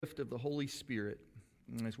gift of the Holy Spirit.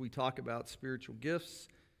 And as we talk about spiritual gifts,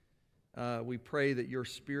 we pray that your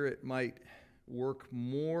Spirit might work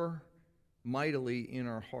more mightily in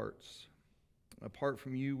our hearts. Apart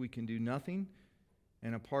from you, we can do nothing.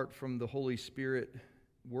 And apart from the Holy Spirit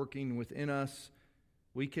working within us,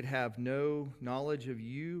 we could have no knowledge of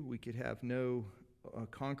you. We could have no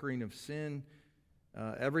conquering of sin.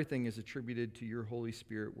 Everything is attributed to your Holy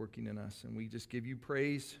Spirit working in us. And we just give you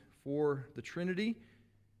praise for the Trinity,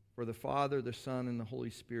 for the Father, the Son, and the Holy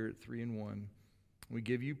Spirit, three in one. We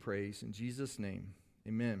give you praise in Jesus' name.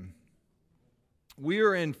 Amen. We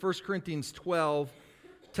are in 1 Corinthians 12.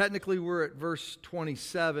 Technically, we're at verse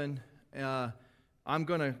 27. I'm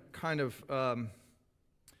going to kind of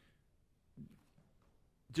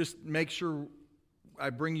just make sure I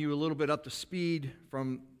bring you a little bit up to speed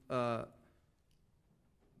from the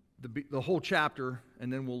whole chapter,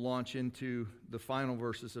 and then we'll launch into the final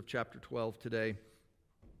verses of chapter 12 today.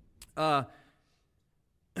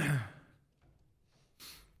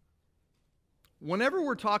 Whenever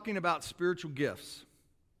we're talking about spiritual gifts,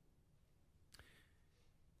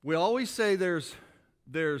 we always say there's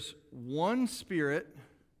one Spirit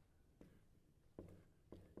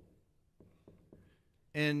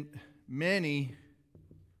and many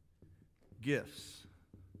gifts.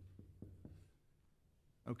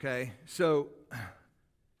 Okay, so,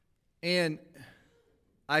 and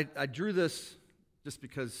I drew this just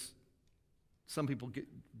because some people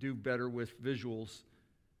do better with visuals.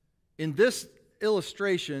 In this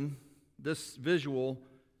illustration, this visual,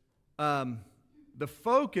 the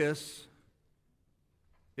focus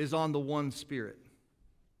is on the one Spirit.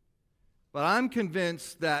 But I'm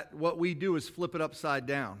convinced that what we do is flip it upside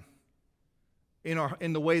down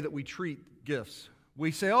in the way that we treat gifts.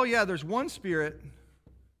 We say, oh yeah, there's one Spirit,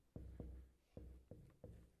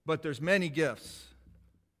 but there's many gifts.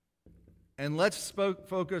 And let's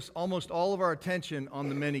focus almost all of our attention on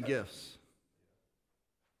the many gifts.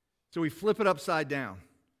 So we flip it upside down.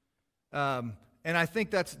 And I think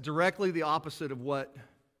that's directly the opposite of what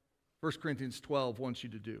 1 Corinthians 12 wants you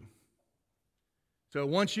to do. So it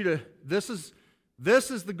wants you to, this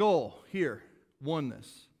is the goal here,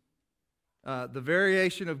 oneness. The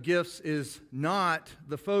variation of gifts is not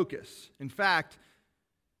the focus. In fact,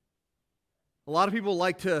 a lot of people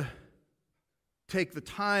like to take the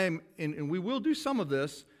time, and we will do some of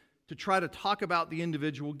this, to try to talk about the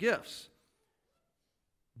individual gifts.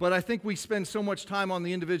 But I think we spend so much time on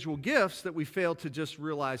the individual gifts that we fail to just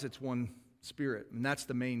realize it's one Spirit. And that's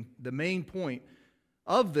the main point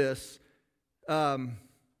of this. And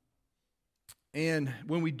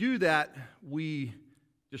when we do that, we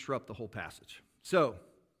disrupt the whole passage. So,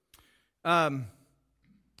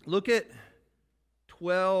 look at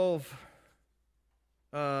 12...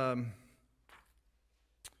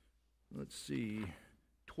 let's see,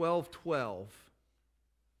 12:12.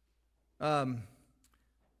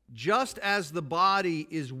 Just as the body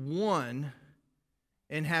is one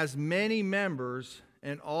and has many members,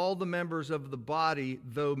 and all the members of the body,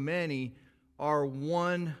 though many, are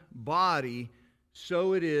one body,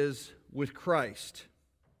 so it is with Christ.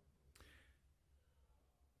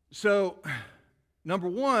 So, number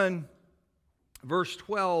one, verse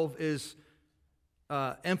 12 is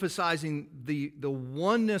emphasizing the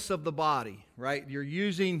oneness of the body, right? You're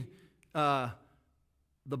using the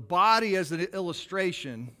body as an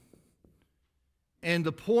illustration, and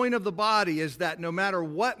the point of the body is that no matter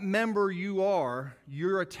what member you are,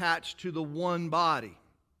 you're attached to the one body,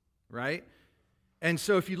 right? And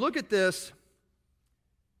so if you look at this,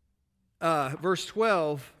 verse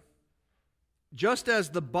 12, just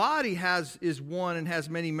as the body is one and has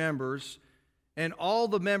many members, and all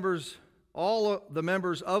the members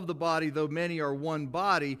of the body, though many, are one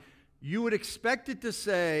body, you would expect it to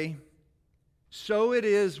say, so it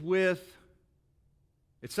is with,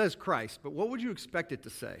 it says Christ, but what would you expect it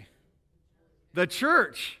to say? The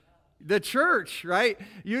church. The church, right?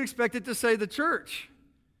 You expect it to say the church.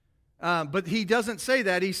 But he doesn't say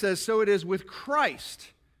that. He says, so it is with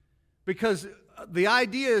Christ. Because the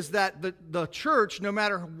idea is that the church, no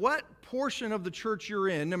matter what portion of the church you're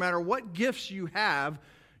in, no matter what gifts you have,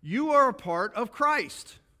 you are a part of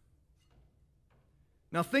Christ.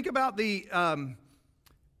 Now think about the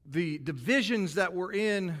divisions that were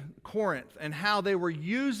in Corinth and how they were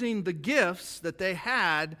using the gifts that they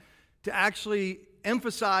had to actually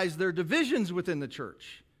emphasize their divisions within the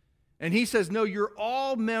church. And he says, no, you're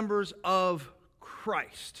all members of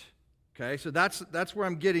Christ. Okay, so that's where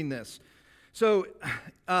I'm getting this. So,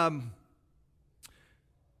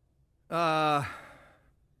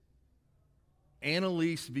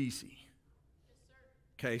 Annalise Vesey.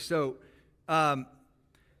 Okay, so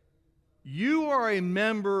You are a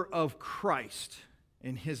member of Christ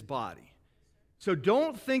in his body. So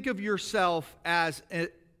don't think of yourself as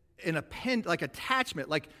an append, like attachment,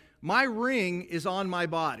 like my ring is on my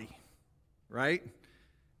body, right?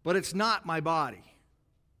 But it's not my body.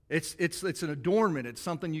 It's an adornment. It's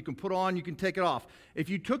something you can put on, you can take it off. If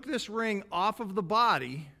you took this ring off of the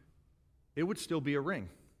body, it would still be a ring.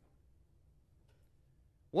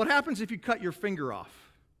 What happens if you cut your finger off?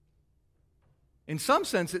 In some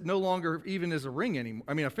sense, it no longer even is a ring anymore.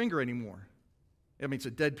 I mean, a finger anymore. I mean, it's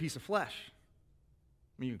a dead piece of flesh.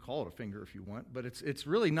 I mean, you can call it a finger if you want, but it's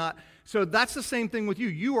really not. So that's the same thing with you.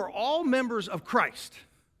 You are all members of Christ.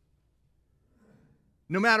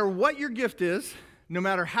 No matter what your gift is, no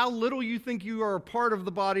matter how little you think you are a part of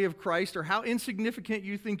the body of Christ or how insignificant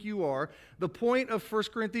you think you are, the point of 1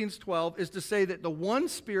 Corinthians 12 is to say that the one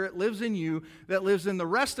Spirit lives in you that lives in the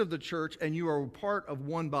rest of the church, and you are part of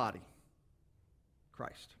one body,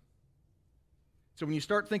 Christ. So when you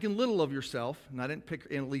start thinking little of yourself, and I didn't pick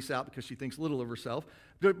Annalise out because she thinks little of herself,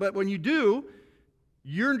 but when you do,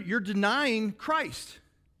 you're denying Christ.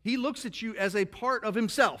 He looks at you as a part of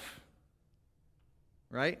himself.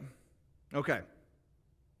 Right? Okay.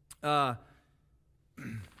 As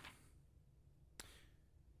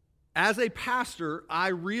a pastor, I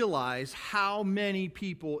realize how many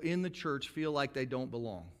people in the church feel like they don't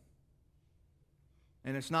belong.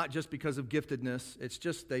 And it's not just because of giftedness. It's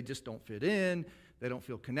just they just don't fit in. They don't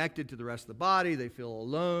feel connected to the rest of the body. They feel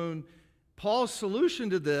alone. Paul's solution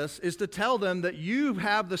to this is to tell them that you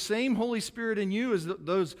have the same Holy Spirit in you as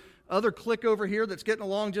those other clique over here that's getting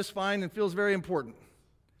along just fine and feels very important.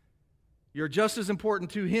 You're just as important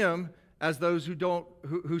to him as those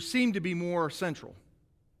who seem to be more central.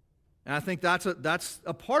 And I think that's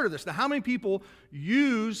a part of this. Now, how many people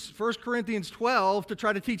use 1 Corinthians 12 to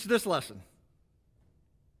try to teach this lesson?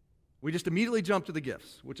 We just immediately jump to the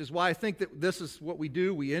gifts, which is why I think that this is what we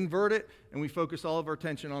do. We invert it, and we focus all of our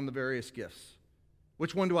attention on the various gifts.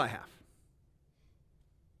 Which one do I have?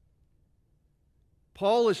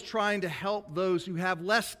 Paul is trying to help those who have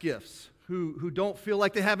less gifts, who don't feel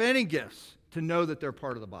like they have any gifts, to know that they're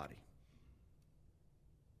part of the body.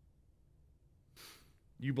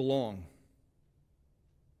 You belong.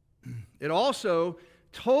 It also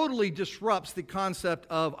totally disrupts the concept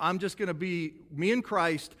of I'm just going to be me and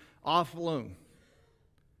Christ off alone.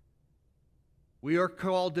 We are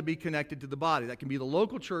called to be connected to the body. That can be the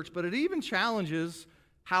local church, but it even challenges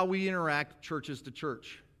how we interact churches to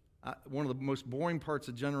church. One of the most boring parts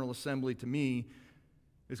of General Assembly to me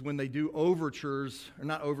is when they do overtures, or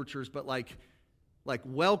not overtures, but like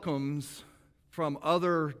welcomes from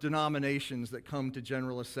other denominations that come to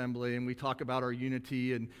General Assembly, and we talk about our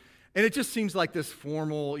unity, and it just seems like this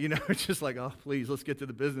formal, it's just like, oh, please, let's get to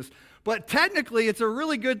the business. But technically, it's a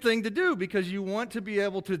really good thing to do because you want to be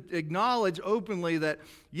able to acknowledge openly that,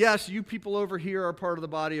 yes, you people over here are part of the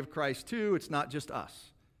body of Christ too. It's not just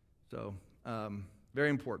us. So, very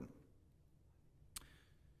important.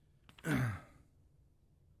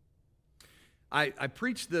 I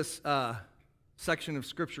preached this section of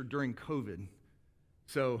Scripture during COVID.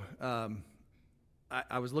 So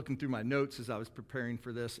I was looking through my notes as I was preparing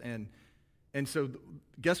for this, and so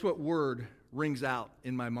guess what word rings out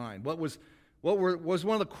in my mind? What was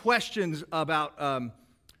one of the questions about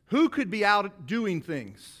who could be out doing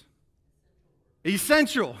things?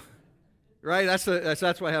 Essential. Right?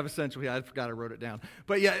 That's why I have essential here. I forgot I wrote it down.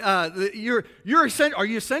 But yeah, you're essential. Are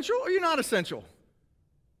you essential or you're not essential?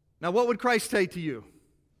 Now, what would Christ say to you?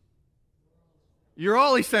 You're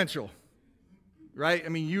all essential. Right? I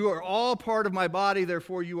mean, you are all part of my body,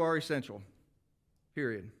 therefore you are essential.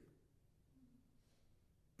 Period.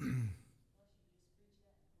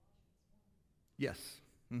 Yes.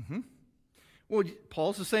 Mm-hmm. Well,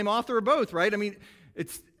 Paul's the same author of both, right? I mean,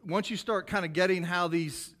 it's once you start kind of getting how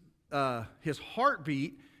these his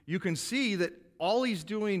heartbeat, you can see that all he's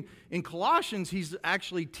doing in Colossians, he's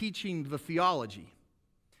actually teaching the theology.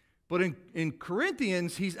 But in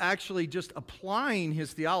Corinthians, he's actually just applying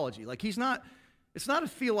his theology. Like it's not a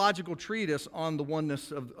theological treatise on the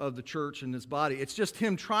oneness of the church and his body. It's just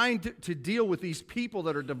him trying to deal with these people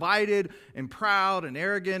that are divided and proud and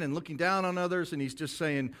arrogant and looking down on others. And he's just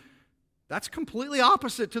saying, that's completely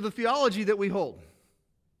opposite to the theology that we hold.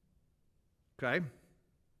 Okay?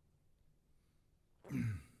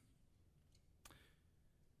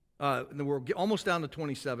 We're almost down to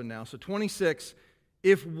 27 now. So 26,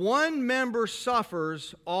 if one member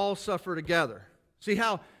suffers, all suffer together. See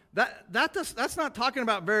how that's not talking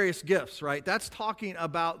about various gifts, right? That's talking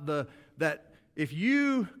about that if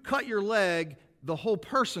you cut your leg, the whole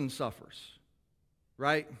person suffers,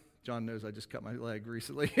 right? John knows I just cut my leg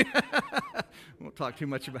recently. Won't talk too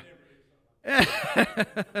much about it.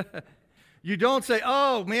 You don't say,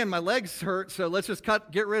 oh, man, my legs hurt, so let's just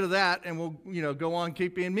get rid of that, and we'll, go on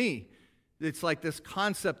keep being me. It's like this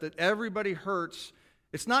concept that everybody hurts.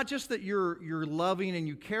 It's not just that you're loving and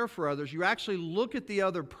you care for others. You actually look at the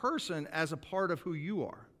other person as a part of who you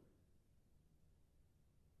are.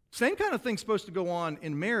 Same kind of thing's supposed to go on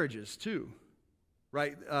in marriages, too,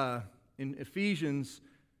 right? In Ephesians,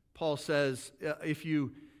 Paul says, if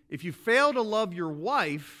you fail to love your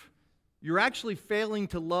wife, you're actually failing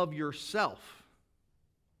to love yourself.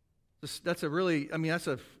 That's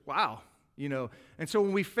a wow, And so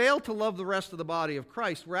when we fail to love the rest of the body of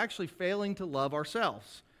Christ, we're actually failing to love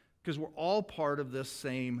ourselves because we're all part of this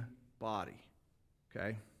same body,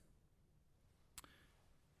 okay?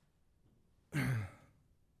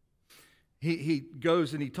 He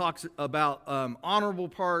goes and he talks about honorable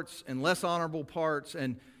parts and less honorable parts,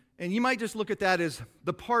 and you might just look at that as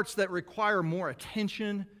the parts that require more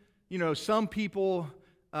attention. Some people,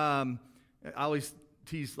 I always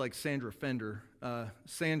tease like Sandra Fender.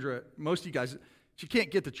 Sandra, most of you guys, she can't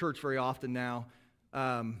get to church very often now,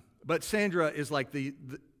 but Sandra is like the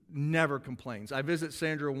never complains. I visit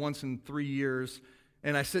Sandra once in 3 years,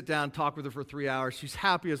 and I sit down and talk with her for 3 hours. She's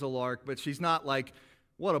happy as a lark, but she's not like,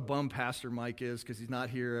 what a bum Pastor Mike is because he's not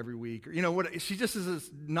here every week. She just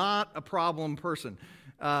is not a problem person.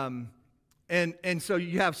 And so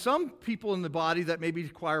you have some people in the body that maybe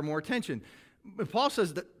require more attention. But Paul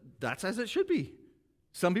says that's as it should be.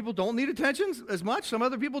 Some people don't need attention as much. Some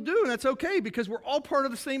other people do, and that's okay because we're all part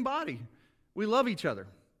of the same body. We love each other.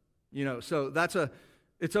 So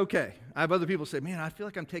it's okay. I have other people say, man, I feel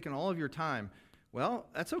like I'm taking all of your time. Well,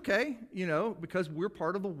 that's okay, because we're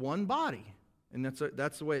part of the one body. And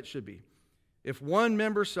that's the way it should be. If one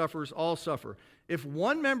member suffers, all suffer. If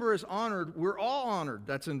one member is honored, we're all honored.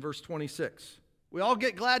 That's in verse 26. We all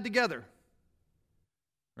get glad together.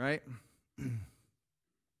 Right?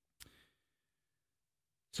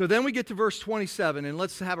 So then we get to verse 27, and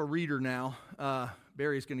let's have a reader now.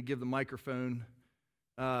 Barry's going to give the microphone.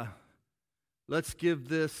 Let's give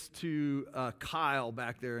this to Kyle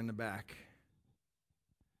back there in the back.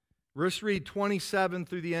 Let's read 27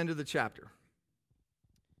 through the end of the chapter.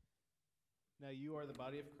 Now you are the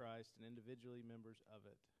body of Christ and individually members of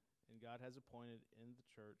it. And God has appointed in the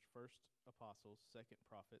church first apostles, second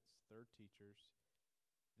prophets, third teachers,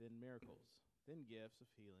 then miracles, then gifts of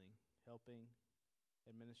healing, helping,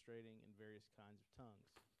 administrating in various kinds of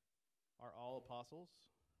tongues. Are all apostles?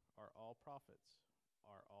 Are all prophets?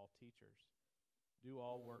 Are all teachers? Do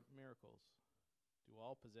all work miracles? Do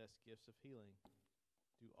all possess gifts of healing?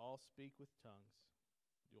 Do all speak with tongues?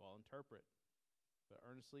 Do all interpret? But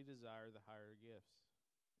earnestly desire the higher gifts,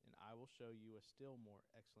 and I will show you a still more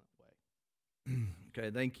excellent way. Okay,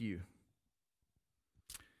 thank you.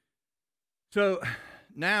 So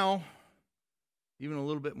now, even a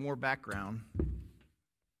little bit more background.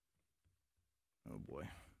 Oh boy.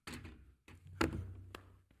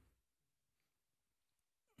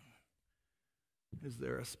 Is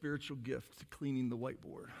there a spiritual gift to cleaning the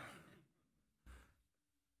whiteboard?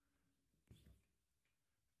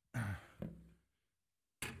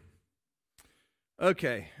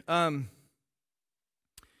 Okay.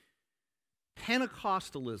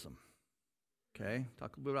 Pentecostalism. Okay,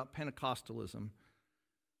 talk a little bit about Pentecostalism.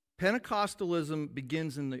 Pentecostalism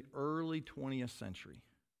begins in the early 20th century,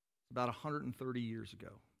 about 130 years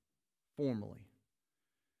ago, formally,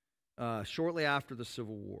 shortly after the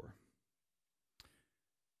Civil War.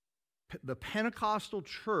 The Pentecostal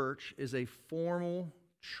church is a formal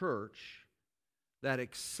church that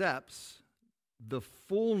accepts the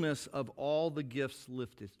fullness of all the gifts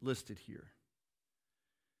listed here.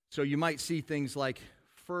 So you might see things like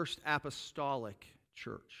First Apostolic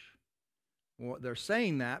Church. Well, they're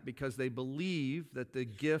saying that because they believe that the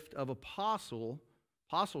gift of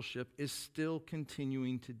apostleship is still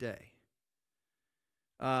continuing today.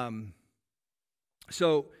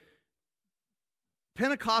 So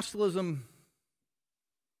Pentecostalism,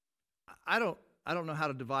 I don't know how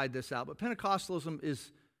to divide this out, but Pentecostalism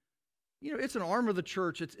is, it's an arm of the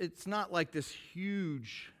church. It's not like this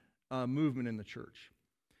huge movement in the church.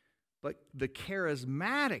 But the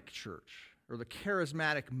charismatic church, or the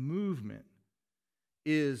charismatic movement,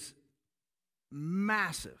 is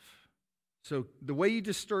massive. So the way you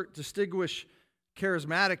distinguish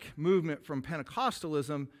charismatic movement from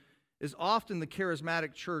Pentecostalism is often the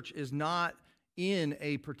charismatic church is not in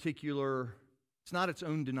a particular, it's not its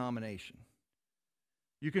own denomination.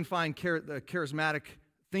 You can find the charismatic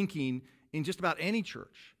thinking in just about any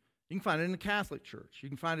church. You can find it in the Catholic Church. You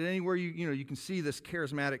can find it anywhere you can see this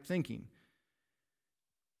charismatic thinking.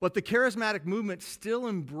 But the charismatic movement still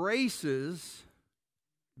embraces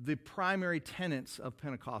the primary tenets of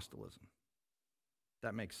Pentecostalism.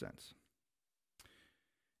 That makes sense.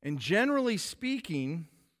 And generally speaking,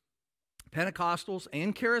 Pentecostals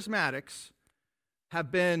and Charismatics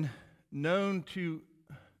have been known to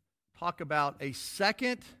talk about a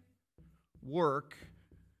second work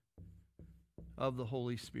of the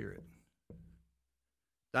Holy Spirit.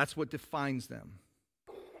 That's what defines them.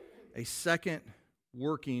 A second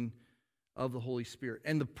working of the Holy Spirit.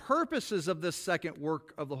 And the purposes of this second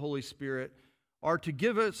work of the Holy Spirit are to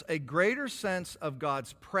give us a greater sense of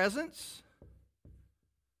God's presence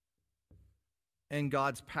and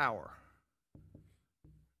God's power.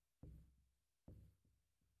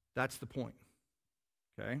 That's the point.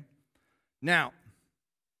 Okay? Now,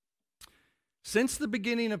 since the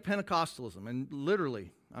beginning of Pentecostalism, and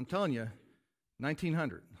literally, I'm telling you,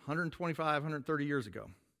 1900, 125, 130 years ago,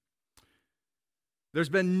 there's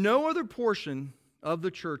been no other portion of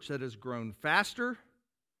the church that has grown faster,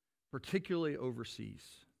 particularly overseas.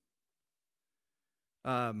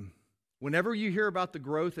 Whenever you hear about the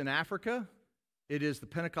growth in Africa, it is the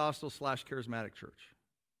Pentecostal / Charismatic church.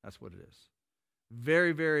 That's what it is.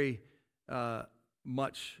 Very, very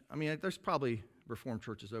much. I mean, there's probably Reformed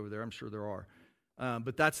churches over there. I'm sure there are.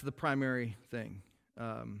 But that's the primary thing.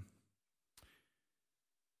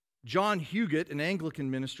 John Huguet, an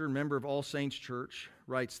Anglican minister and member of All Saints Church,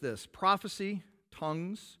 writes this: prophecy,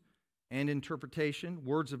 tongues, and interpretation,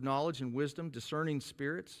 words of knowledge and wisdom, discerning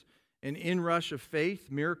spirits, an inrush of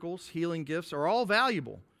faith, miracles, healing gifts are all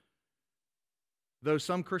valuable. Though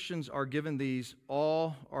some Christians are given these,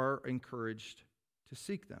 all are encouraged to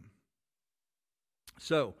seek them.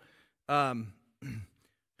 So,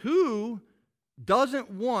 who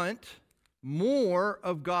doesn't want more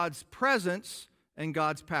of God's presence and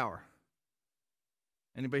God's power?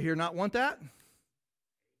 Anybody here not want that?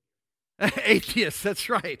 Atheists, that's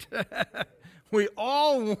right. We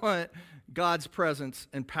all want God's presence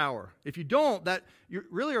and power. If you don't, that you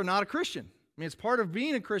really are not a Christian. I mean, it's part of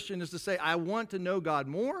being a Christian is to say, I want to know God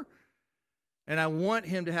more, and I want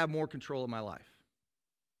Him to have more control of my life.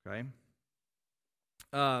 Okay?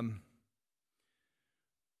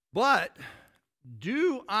 But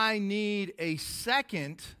do I need a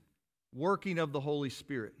second working of the Holy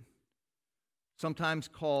Spirit? Sometimes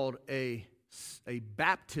called a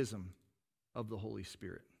baptism of the Holy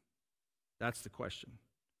Spirit. That's the question.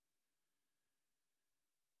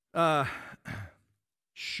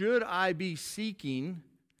 Should I be seeking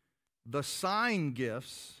the sign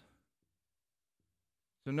gifts?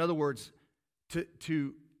 So in other words,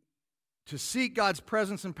 to seek God's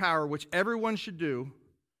presence and power, which everyone should do,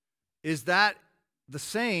 is that the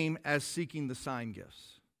same as seeking the sign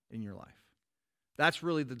gifts in your life? That's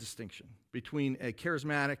really the distinction between a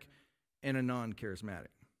charismatic and a non-charismatic.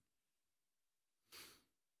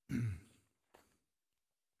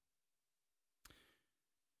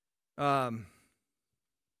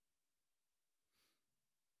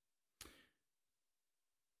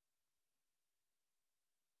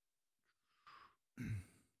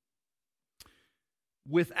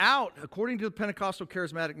 Without, according to the Pentecostal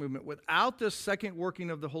charismatic movement, without this second working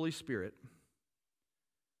of the Holy Spirit,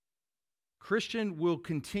 Christian will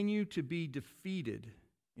continue to be defeated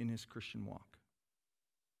in his Christian walk.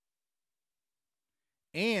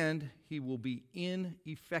 And he will be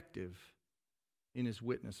ineffective in his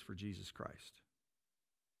witness for Jesus Christ.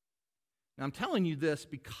 Now, I'm telling you this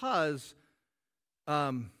because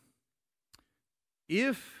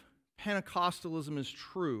if Pentecostalism is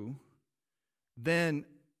true, then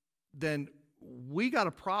we got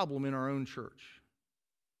a problem in our own church.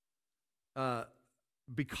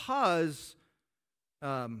 Because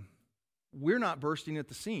we're not bursting at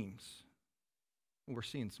the seams. We're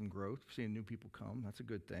seeing some growth. We're seeing new people come. That's a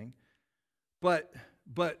good thing. But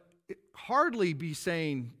hardly be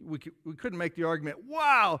saying, we couldn't make the argument,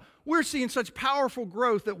 wow, we're seeing such powerful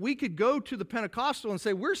growth that we could go to the Pentecostal and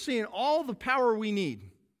say, we're seeing all the power we need.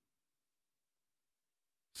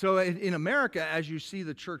 So in America, as you see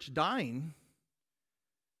the church dying,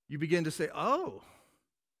 you begin to say, oh,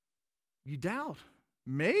 you doubt.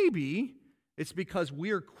 Maybe it's because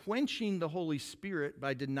we are quenching the Holy Spirit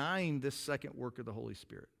by denying this second work of the Holy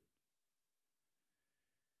Spirit.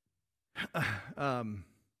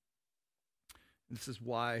 This is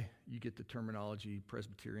why you get the terminology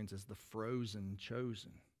Presbyterians as the frozen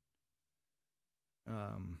chosen.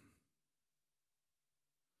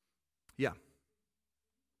 Yeah.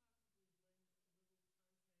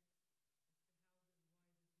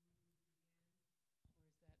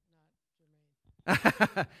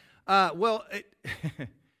 Well,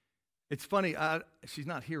 it's funny. She's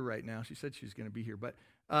not here right now. She said she's going to be here. But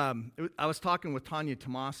I was talking with Tanya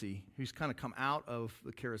Tomasi, who's kind of come out of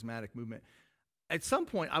the charismatic movement. At some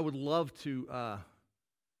point, I would love to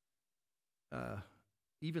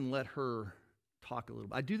even let her talk a little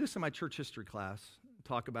bit. I do this in my church history class,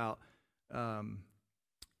 talk about Azusa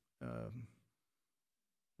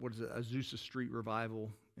Street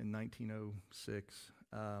Revival in 1906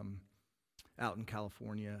 out in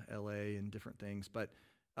California, LA, and different things. But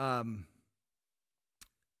I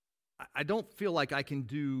don't feel like I can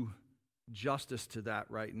do justice to that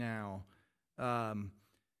right now,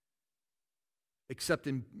 except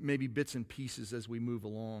in maybe bits and pieces as we move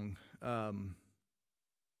along.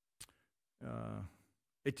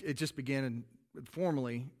 It just began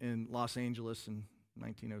formally in Los Angeles in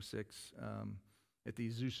 1906 at the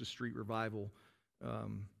Azusa Street Revival.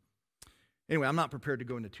 Anyway, I'm not prepared to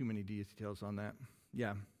go into too many details on that.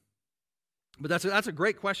 Yeah, but that's a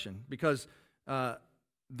great question, because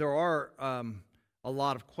there are a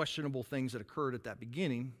lot of questionable things that occurred at that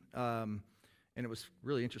beginning, and it was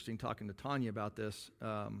really interesting talking to Tanya about this,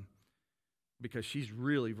 because she's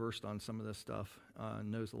really versed on some of this stuff,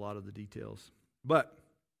 knows a lot of the details. But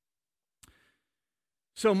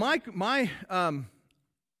so the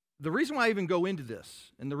reason why I even go into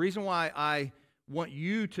this, and the reason why I want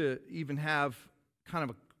you to even have kind of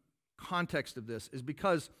a context of this, is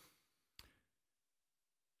because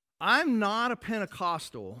I'm not a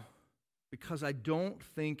Pentecostal, because I don't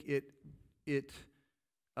think it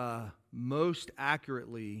most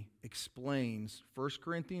accurately explains 1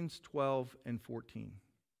 Corinthians 12 and 14.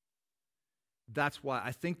 That's why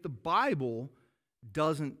I think the Bible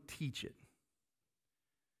doesn't teach it.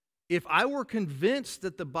 If I were convinced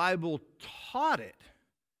that the Bible taught it,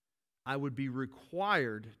 I would be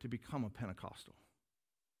required to become a Pentecostal.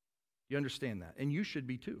 You understand that? And you should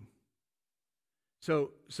be too.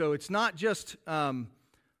 So it's not just, do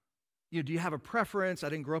you have a preference? I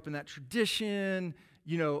didn't grow up in that tradition,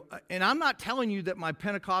 and I'm not telling you that my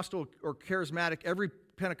Pentecostal or charismatic, every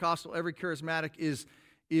charismatic is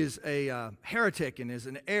a heretic and is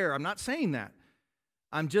an error. I'm not saying that.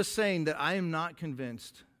 I'm just saying that I am not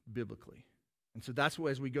convinced biblically. And so that's why,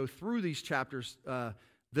 as we go through these chapters,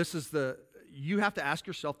 you have to ask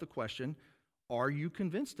yourself the question, are you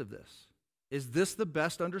convinced of this? Is this the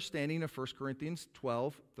best understanding of 1 Corinthians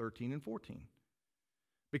 12, 13, and 14?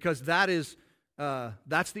 Because that's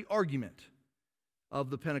the argument of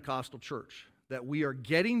the Pentecostal church, that we are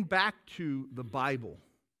getting back to the Bible.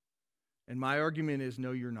 And my argument is,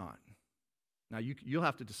 no, you're not. Now, you'll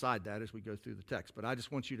have to decide that as we go through the text, but I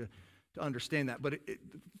just want you to understand that. But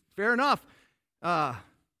fair enough.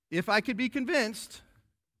 If I could be convinced,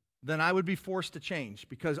 then I would be forced to change,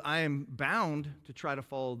 because I am bound to try to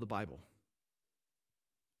follow the Bible.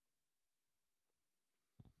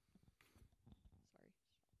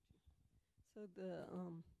 So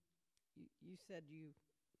you said you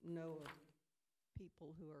know of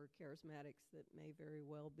people who are charismatics that may very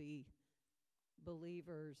well be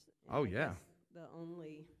believers. And Oh, I yeah. guess the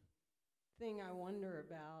only thing I wonder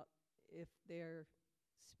about, if they're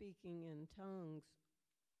speaking in tongues,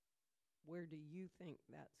 where do you think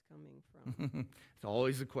that's coming from? It's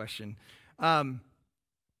always a question. I'm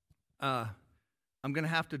going to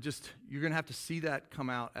have to you're going to have to see that come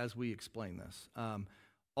out as we explain this.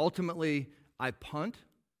 Ultimately, I punt.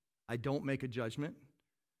 I don't make a judgment.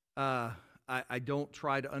 I don't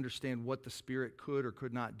try to understand what the Spirit could or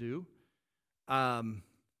could not do. The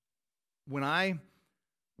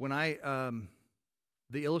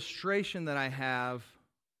illustration that I have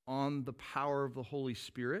on the power of the Holy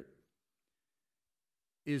Spirit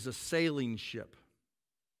is a sailing ship.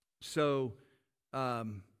 So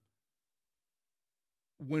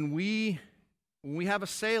when we have a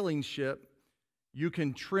sailing ship, you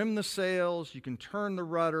can trim the sails, you can turn the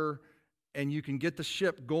rudder, and you can get the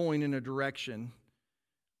ship going in a direction,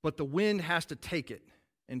 but the wind has to take it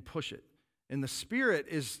and push it. And the Spirit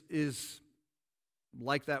is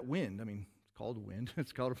like that wind. I mean, it's called a wind.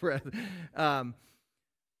 It's called a breath.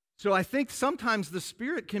 So I think sometimes the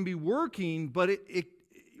Spirit can be working, but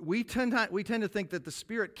we tend to think that the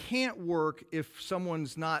Spirit can't work if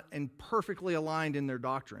someone's not perfectly aligned in their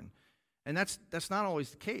doctrine. And that's not always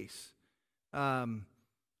the case. I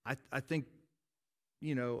think,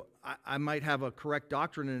 I might have a correct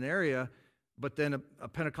doctrine in an area, but then a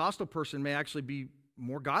Pentecostal person may actually be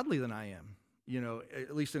more godly than I am,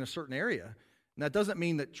 at least in a certain area. And that doesn't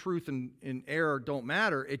mean that truth and error don't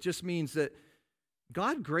matter. It just means that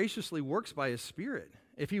God graciously works by His Spirit.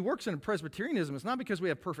 If He works in Presbyterianism, it's not because we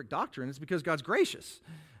have perfect doctrine, it's because God's gracious.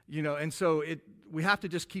 And so we have to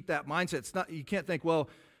just keep that mindset. It's not, you can't think, well,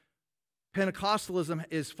 Pentecostalism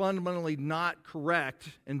is fundamentally not correct,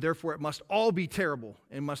 and therefore it must all be terrible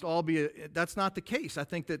and must all be. That's not the case. I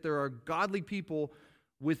think that there are godly people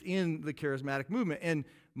within the charismatic movement. And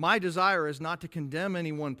my desire is not to condemn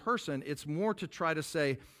any one person. It's more to try to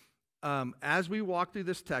say, as we walk through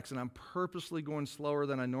this text, and I'm purposely going slower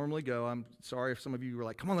than I normally go. I'm sorry if some of you were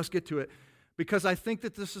like, come on, let's get to it. Because I think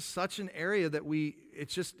that this is such an area that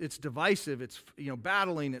it's divisive, it's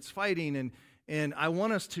battling, it's fighting, and I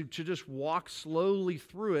want us to just walk slowly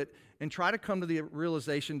through it and try to come to the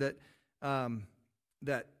realization that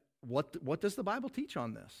what does the Bible teach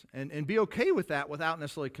on this? And be okay with that without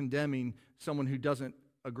necessarily condemning someone who doesn't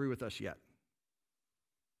agree with us yet.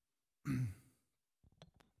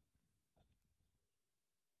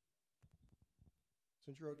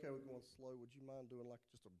 Since you're okay with going slow, would you mind doing like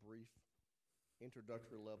just a brief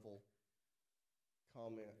introductory level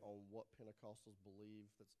comment on what Pentecostals believe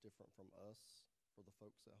that's different from us for the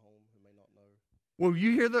folks at home who may not know? Well,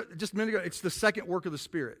 you hear just a minute ago, it's the second work of the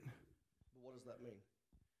Spirit. But what does that mean?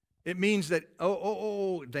 It means that,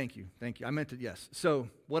 thank you. I meant it, yes. So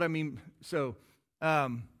what I mean, so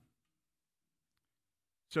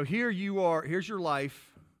here you are, here's your life,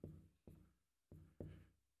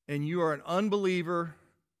 and you are an unbeliever,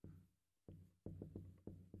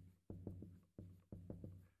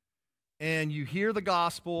 and you hear the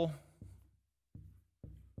gospel,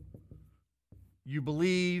 you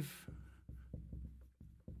believe,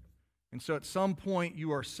 and so at some point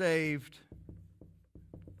you are saved,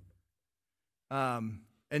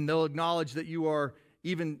 and they'll acknowledge that you are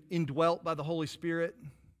even indwelt by the Holy Spirit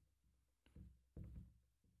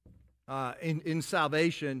in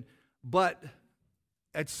salvation, but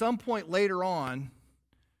at some point later on,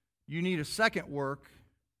 you need a second work,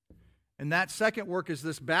 and that second work is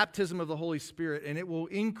this baptism of the Holy Spirit, and it will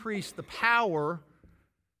increase the power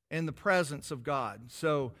and the presence of God.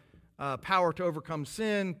 So, power to overcome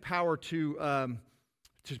sin, power to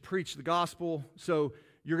preach the gospel. So,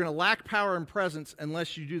 you're going to lack power and presence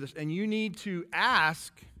unless you do this, and you need to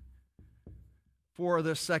ask for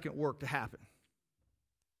this second work to happen.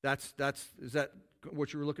 Is that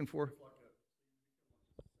what you were looking for?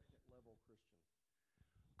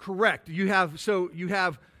 Correct. You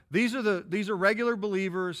have these are regular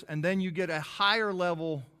believers, and then you get a higher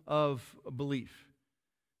level of belief.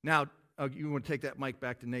 Now, you want to take that mic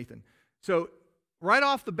back to Nathan. So, right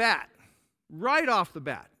off the bat,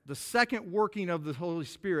 the second working of the Holy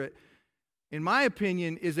Spirit, in my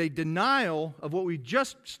opinion, is a denial of what we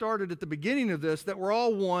just started at the beginning of this, that we're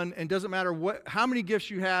all one, and doesn't matter how many gifts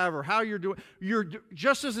you have or how you're doing, you're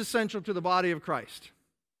just as essential to the body of Christ.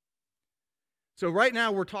 So right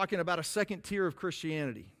now we're talking about a second tier of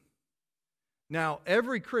Christianity. Now,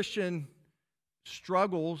 every Christian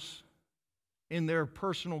struggles in their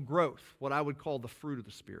personal growth, what I would call the fruit of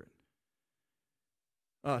the Spirit,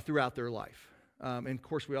 throughout their life. And of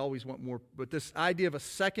course, we always want more, but this idea of a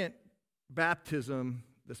second baptism,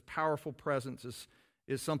 this powerful presence,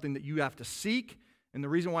 is something that you have to seek. And the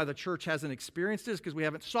reason why the church hasn't experienced it is because we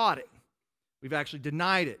haven't sought it. We've actually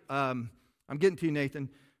denied it. I'm getting to you, Nathan.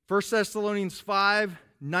 1 Thessalonians 5,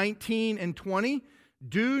 19 and 20.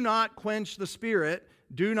 Do not quench the Spirit.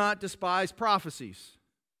 Do not despise prophecies.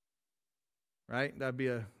 Right? That'd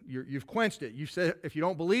be you've quenched it. You said if you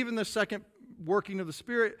don't believe in the second working of the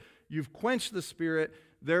Spirit, you've quenched the Spirit.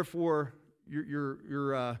 Therefore,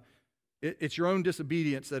 it's your own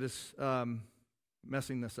disobedience that is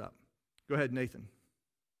messing this up. Go ahead, Nathan.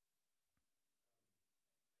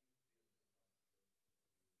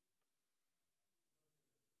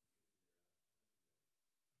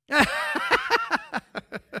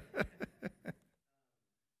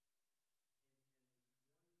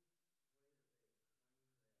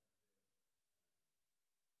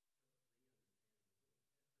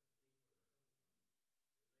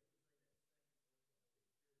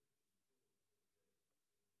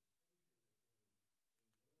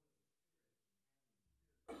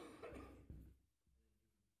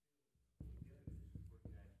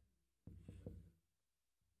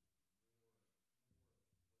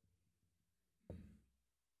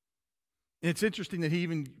 It's interesting that he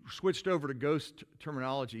even switched over to ghost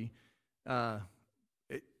terminology. There's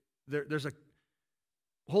a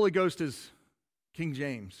Holy Ghost is King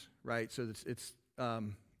James, right? So it's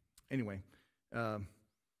anyway. Yeah.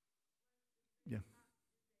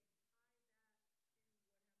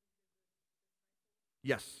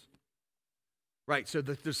 Yes. Right. So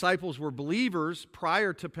the disciples were believers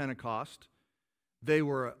prior to Pentecost. They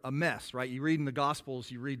were a mess, right? You read in the Gospels,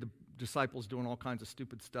 you read the disciples doing all kinds of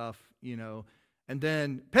stupid stuff, and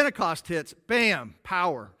then Pentecost hits, bam,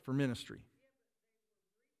 power for ministry.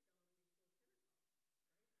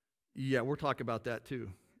 Yeah, we'll talk about that too.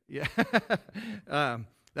 Yeah.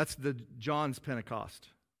 That's the John's Pentecost.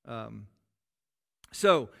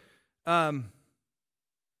 So, I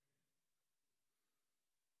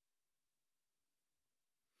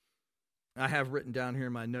have written down here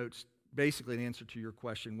in my notes basically an answer to your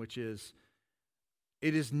question, which is,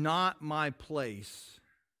 it is not my place.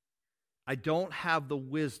 I don't have the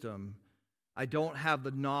wisdom. I don't have the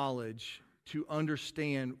knowledge to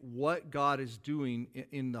understand what God is doing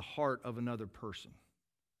in the heart of another person.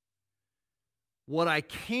 What I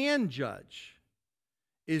can judge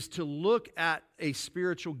is to look at a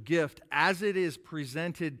spiritual gift as it is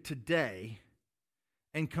presented today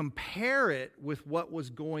and compare it with what was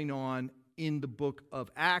going on in the book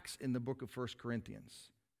of Acts, in the book of 1 Corinthians.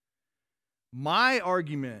 My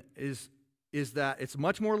argument is that it's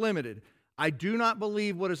much more limited. I do not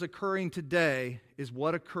believe what is occurring today is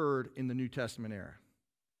what occurred in the New Testament era.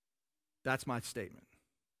 That's my statement.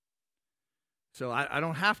 So I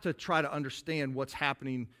don't have to try to understand what's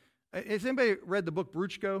happening. Has anybody read the book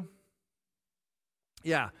Bruchko?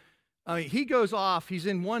 Yeah. He goes off, he's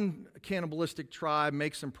in one cannibalistic tribe,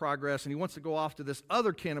 makes some progress, and he wants to go off to this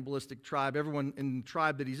other cannibalistic tribe. Everyone in the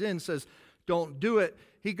tribe that he's in says, don't do it.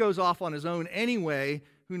 He goes off on his own anyway.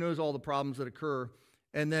 Who knows all the problems that occur.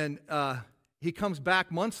 And then he comes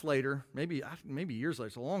back months later, maybe years later,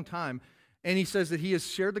 it's a long time, and he says that he has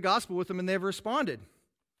shared the gospel with them and they've responded.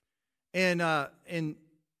 And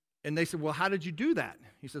they said, well, how did you do that?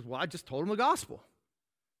 He says, well, I just told them the gospel.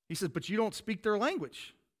 He says, but you don't speak their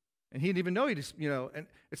language. And he didn't even know and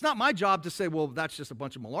it's not my job to say, well, that's just a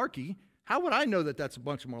bunch of malarkey. How would I know that that's a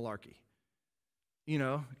bunch of malarkey?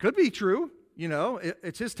 It could be true.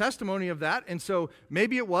 It's his testimony of that. And so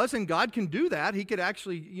maybe it was, and God can do that. He could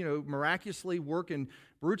actually, miraculously work in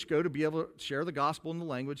Bruchko to be able to share the gospel in the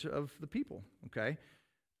language of the people, okay?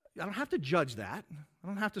 I don't have to judge that. I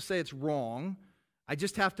don't have to say it's wrong. I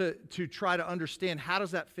just have to try to understand, how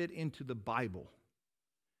does that fit into the Bible?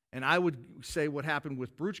 And I would say what happened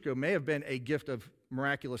with Bruchko may have been a gift of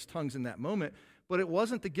miraculous tongues in that moment, but it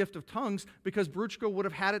wasn't the gift of tongues because Bruchko would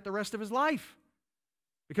have had it the rest of his life.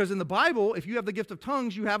 Because in the Bible, if you have the gift of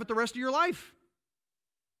tongues, you have it the rest of your life.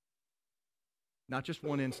 Not just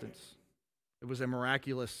one instance. It was a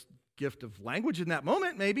miraculous gift of language in that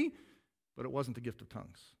moment, maybe, but it wasn't the gift of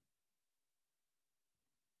tongues.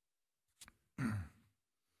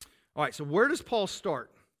 All right, so where does Paul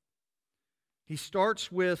start? He starts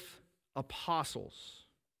with apostles.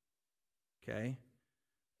 Okay?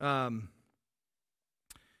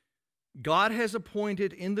 God has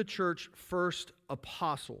appointed in the church first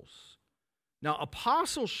apostles. Now,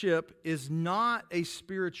 apostleship is not a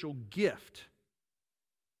spiritual gift,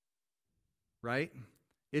 right?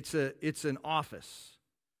 It's an office.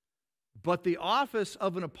 But the office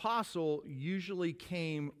of an apostle usually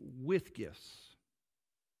came with gifts.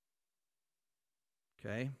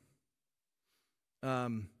 Okay?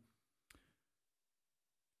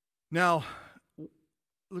 Now,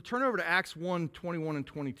 let's turn over to Acts 1, 21 and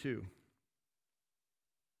 22.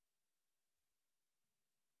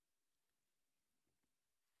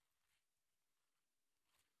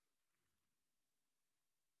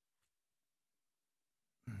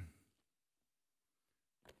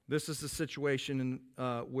 This is the situation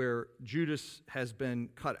where Judas has been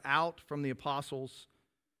cut out from the apostles.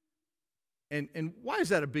 And why is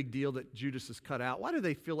that a big deal that Judas is cut out? Why do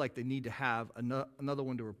they feel like they need to have another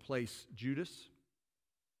one to replace Judas?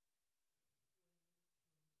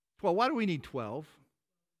 12. Why do we need 12?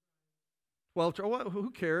 12.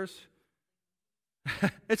 Who cares?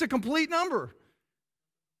 It's a complete number.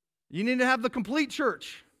 You need to have the complete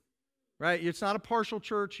church, right? It's not a partial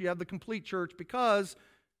church. You have the complete church because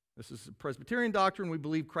this is a Presbyterian doctrine. We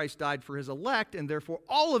believe Christ died for his elect, and therefore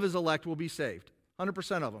all of his elect will be saved,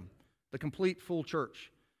 100% of them. The complete, full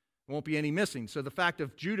church. There won't be any missing. So the fact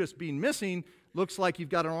of Judas being missing looks like you've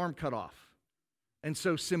got an arm cut off. And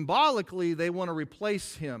so symbolically, they want to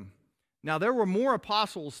replace him. Now, there were more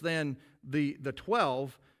apostles than the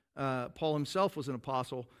 12. Paul himself was an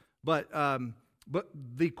apostle. But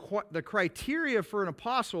the criteria for an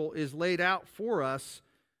apostle is laid out for us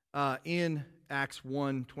in Acts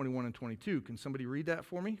 1, 21 and 22. Can somebody read that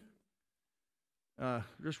for me?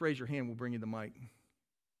 Just raise your hand. We'll bring you the mic.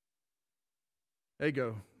 There you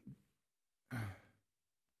go.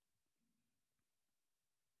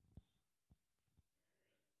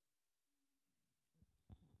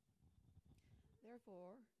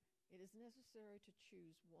 Therefore, it is necessary to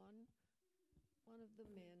choose one of the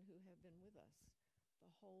men who have been with us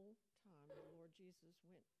the whole time the Lord Jesus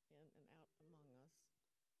went in and out among us,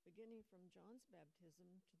 beginning from John's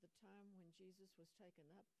baptism to the time when Jesus was taken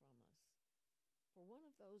up from us. For one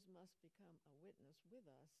of those must become a witness with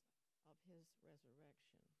us of his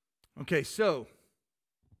resurrection. Okay, so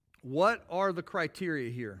what are the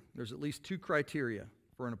criteria here? There's at least 2 criteria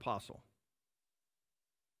for an apostle.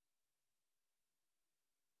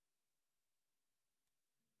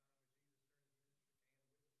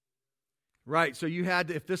 Right, so you had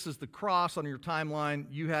to, if this is the cross on your timeline,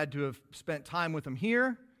 you had to have spent time with him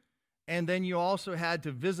here, and then you also had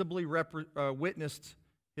to visibly witness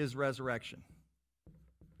his resurrection.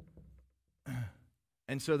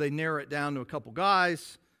 And so they narrow it down to a couple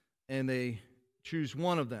guys, and they choose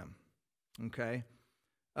one of them, okay,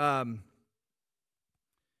 by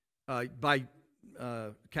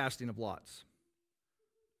casting of lots.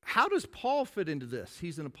 How does Paul fit into this?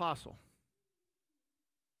 He's an apostle.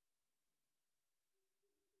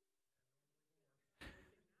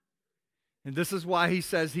 And this is why he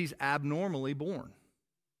says he's abnormally born.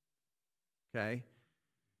 Okay?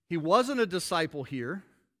 He wasn't a disciple here.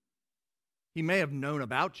 He may have known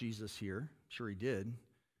about Jesus here. I'm sure he did.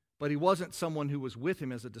 But he wasn't someone who was with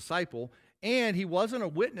him as a disciple. And he wasn't a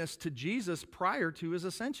witness to Jesus prior to his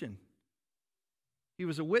ascension. He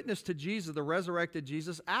was a witness to Jesus, the resurrected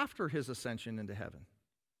Jesus, after his ascension into heaven.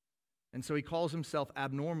 And so he calls himself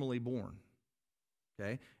abnormally born.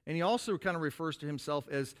 Okay? And he also kind of refers to himself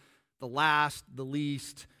as the last, the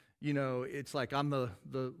least. You know, it's like I'm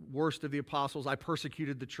the worst of the apostles. I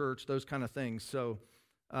persecuted the church, those kind of things. So,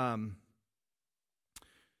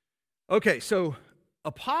 okay, so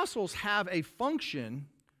apostles have a function.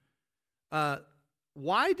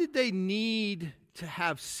 Why did they need to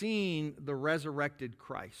have seen the resurrected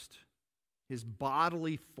Christ, his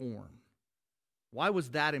bodily form? Why was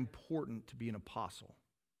that important to be an apostle?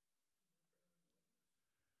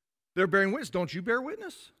 They're bearing witness. Don't you bear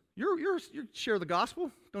witness? You share the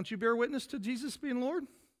gospel. Don't you bear witness to Jesus being Lord?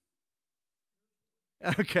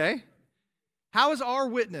 Okay. How is our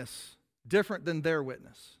witness different than their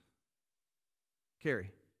witness?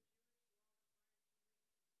 Carrie.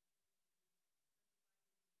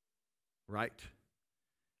 Right.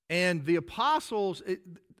 And the apostles,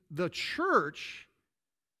 the church,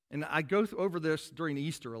 and I go over this during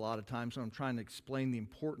Easter a lot of times when I'm trying to explain the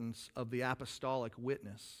importance of the apostolic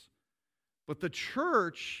witness. But the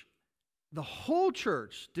church, the whole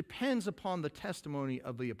church, depends upon the testimony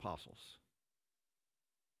of the apostles.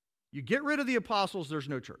 You get rid of the apostles, there's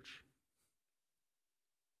no church.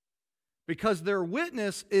 Because their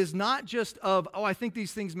witness is not just of, oh, I think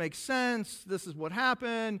these things make sense, this is what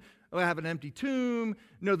happened, oh, I have an empty tomb.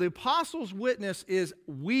 No, the apostles' witness is,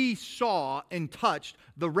 we saw and touched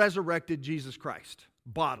the resurrected Jesus Christ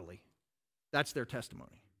bodily. That's their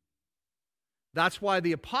testimony. That's why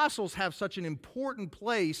the apostles have such an important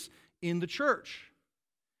place in the church.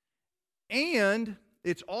 And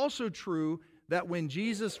it's also true that when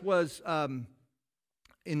Jesus was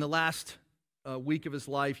in the last week of his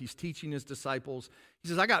life, he's teaching his disciples. He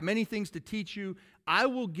says, I got many things to teach you. I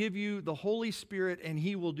will give you the Holy Spirit, and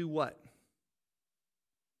he will do what?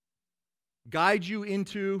 Guide you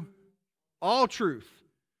into all truth,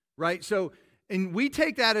 right? So, and we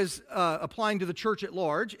take that as applying to the church at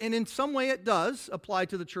large, and in some way it does apply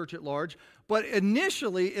to the church at large, but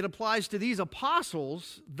initially it applies to these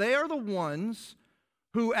apostles. They are the ones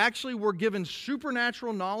who actually were given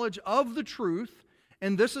supernatural knowledge of the truth,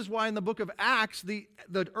 and this is why in the book of Acts, the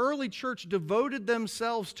early church devoted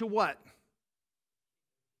themselves to what?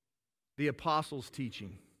 The apostles'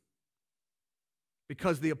 teaching.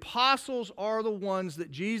 Because the apostles are the ones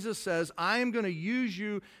that Jesus says, I am going to use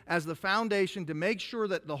you as the foundation to make sure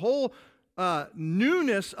that the whole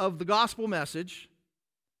newness of the gospel message,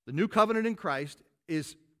 the new covenant in Christ,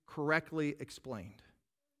 is correctly explained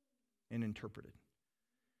and interpreted.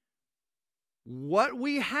 What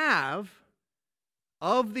we have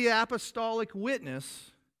of the apostolic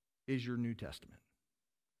witness is your New Testament.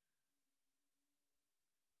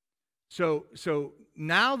 So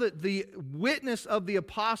now that the witness of the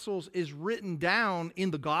apostles is written down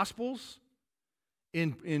in the Gospels,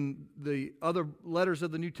 in the other letters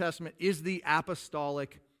of the New Testament, is the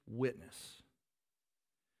apostolic witness.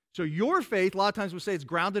 So your faith, a lot of times we say it's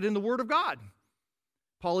grounded in the Word of God.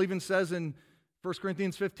 Paul even says in 1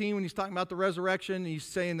 Corinthians 15, when he's talking about the resurrection, he's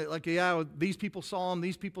saying that, like, yeah, these people saw him,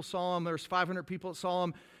 there's 500 people that saw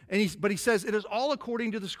him, but he says it is all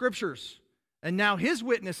according to the Scriptures. And now his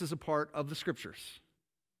witness is a part of the Scriptures.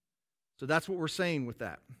 So that's what we're saying with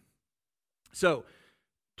that. So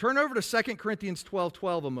turn over to 2 Corinthians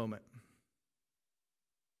 12:12 a moment.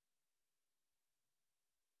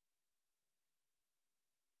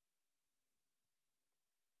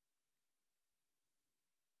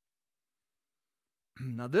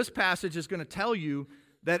 Now this passage is going to tell you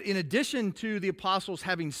that in addition to the apostles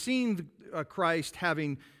having seen Christ,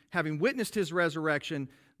 having witnessed his resurrection,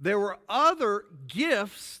 there were other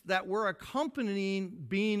gifts that were accompanying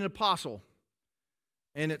being an apostle.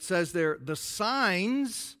 And it says there, the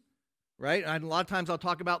signs, right? And a lot of times I'll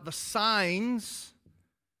talk about the signs,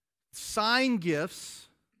 sign gifts,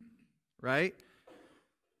 right?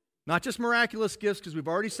 Not just miraculous gifts, because we've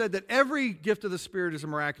already said that every gift of the Spirit is a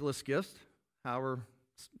miraculous gift, however,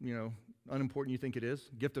 unimportant you think it is.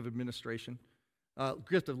 Gift of administration,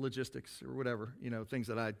 gift of logistics, or whatever, things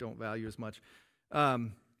that I don't value as much.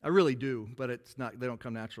 I really do, but they don't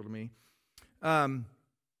come natural to me.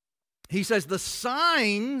 He says, the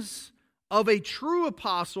signs of a true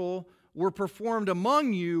apostle were performed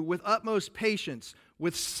among you with utmost patience,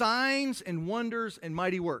 with signs and wonders and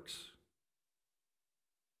mighty works.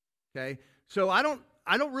 Okay, so I don't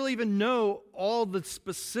really even know all the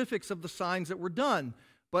specifics of the signs that were done,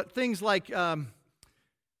 but things like a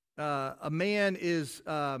man is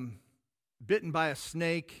bitten by a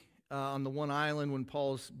snake on the one island when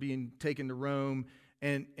Paul's being taken to Rome,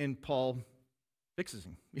 and Paul fixes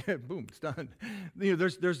him. Yeah, boom, it's done.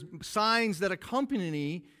 There's signs that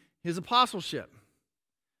accompany his apostleship.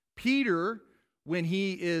 Peter, when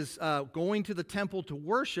he is going to the temple to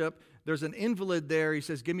worship, there's an invalid there. He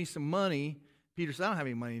says, give me some money. Peter says, I don't have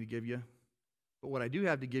any money to give you, but what I do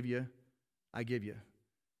have to give you, I give you.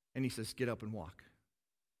 And he says, get up and walk.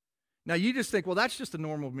 Now, you just think, well, that's just a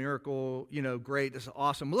normal miracle, great, this is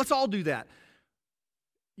awesome. Well, let's all do that.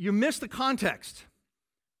 You miss the context.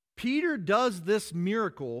 Peter does this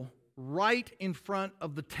miracle right in front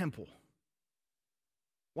of the temple.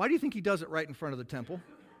 Why do you think he does it right in front of the temple?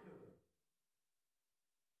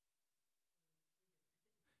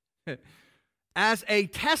 As a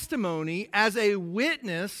testimony, as a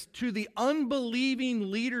witness to the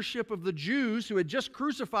unbelieving leadership of the Jews who had just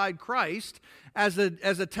crucified Christ, as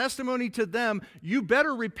a testimony to them, you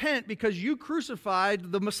better repent because you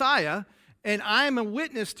crucified the Messiah, and I'm a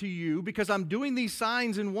witness to you because I'm doing these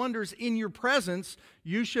signs and wonders in your presence.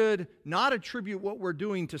 You should not attribute what we're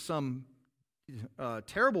doing to some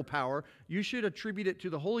terrible power. You should attribute it to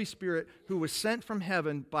the Holy Spirit who was sent from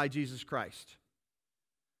heaven by Jesus Christ.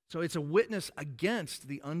 So it's a witness against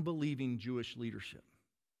the unbelieving Jewish leadership.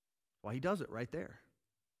 Well, he does it right there.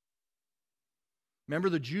 Remember,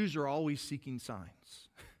 the Jews are always seeking signs.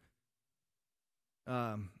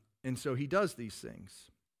 And so he does these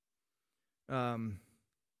things.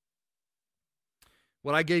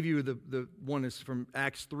 What I gave you, the one is from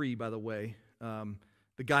Acts 3, by the way.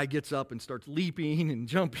 The guy gets up and starts leaping and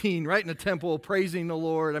jumping right in the temple, praising the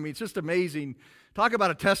Lord. I mean, it's just amazing. Talk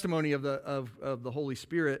about a testimony of the Holy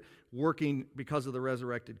Spirit working because of the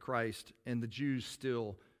resurrected Christ, and the Jews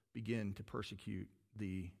still begin to persecute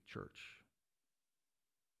the church.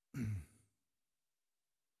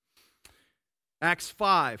 Acts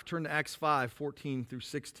 5, turn to Acts 5, 14 through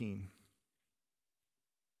 16.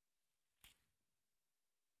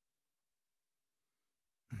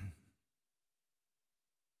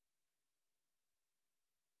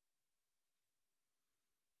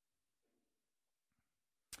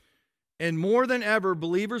 And more than ever,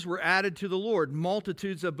 believers were added to the Lord,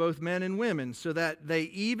 multitudes of both men and women, so that they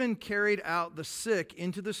even carried out the sick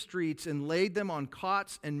into the streets and laid them on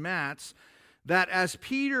cots and mats, that as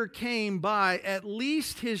Peter came by, at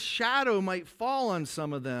least his shadow might fall on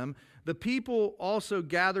some of them. The people also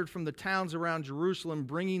gathered from the towns around Jerusalem,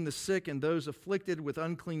 bringing the sick and those afflicted with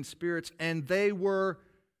unclean spirits, and they were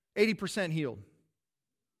 80% healed.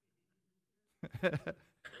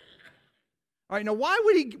 All right, now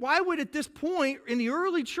why would at this point in the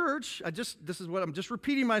early church, this is what I'm just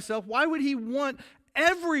repeating myself, why would he want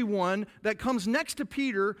everyone that comes next to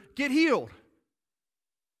Peter get healed?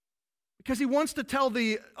 Because he wants to tell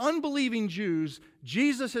the unbelieving Jews,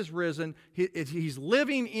 Jesus has risen, he's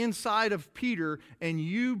living inside of Peter, and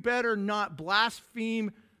you better not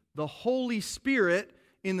blaspheme the Holy Spirit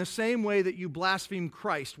in the same way that you blasphemed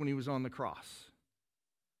Christ when he was on the cross.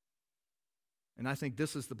 And I think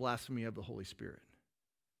this is the blasphemy of the Holy Spirit.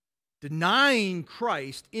 Denying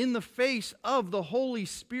Christ in the face of the Holy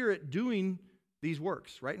Spirit doing these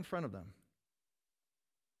works right in front of them.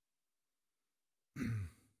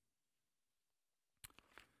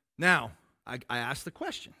 Now, I asked the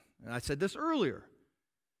question, and I said this earlier.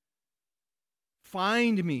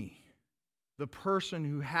 Find me the person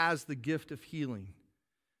who has the gift of healing,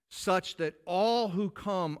 such that all who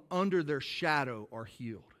come under their shadow are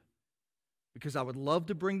healed. Because I would love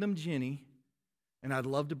to bring them Jenny, and I'd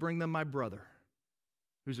love to bring them my brother,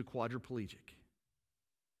 who's a quadriplegic.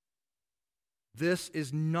 This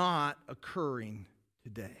is not occurring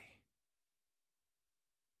today.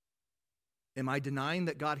 Am I denying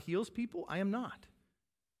that God heals people? I am not.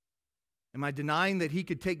 Am I denying that he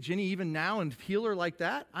could take Jenny even now and heal her like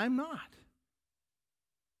that? I'm not.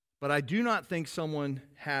 But I do not think someone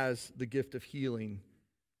has the gift of healing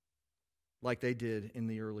like they did in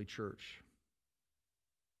the early church.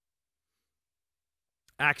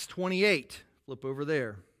 Acts 28, flip over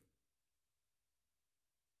there.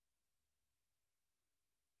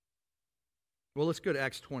 Well, let's go to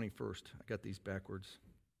Acts 20 first. I got these backwards.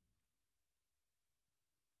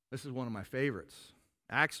 This is one of my favorites.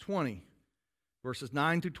 Acts 20, verses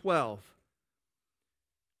 9 through 12.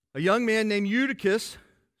 A young man named Eutychus,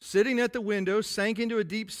 sitting at the window, sank into a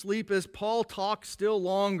deep sleep as Paul talked still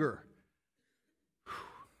longer.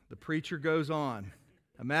 The preacher goes on.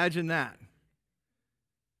 Imagine that.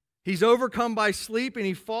 He's overcome by sleep, and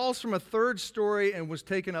he falls from a third story and was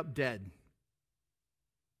taken up dead.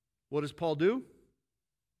 What does Paul do?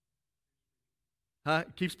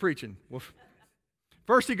 Keeps preaching. Well,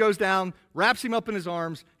 first he goes down, wraps him up in his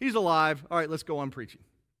arms. He's alive. All right, let's go on preaching.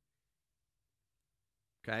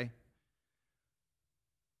 Okay?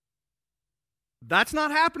 That's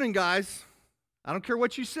not happening, guys. I don't care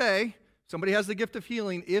what you say. Somebody has the gift of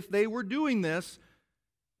healing. If they were doing this,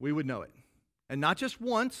 we would know it. And not just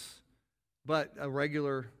once, but a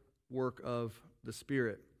regular work of the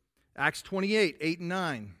Spirit. Acts 28, 8 and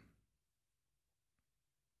 9.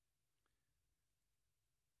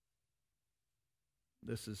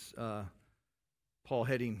 This is Paul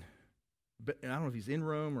heading, I don't know if he's in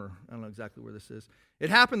Rome or I don't know exactly where this is. It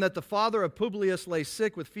happened that the father of Publius lay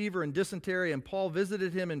sick with fever and dysentery, and Paul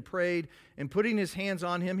visited him and prayed, and putting his hands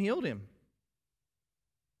on him, healed him.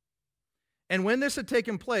 And when this had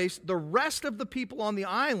taken place, the rest of the people on the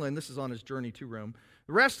island, this is on his journey to Rome,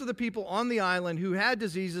 the rest of the people on the island who had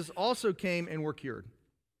diseases also came and were cured.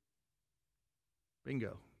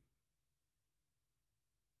 Bingo.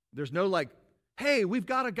 There's no like, hey, we've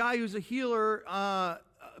got a guy who's a healer,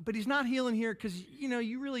 but he's not healing here because,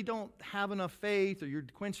 you really don't have enough faith, or you're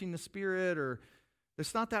quenching the Spirit, or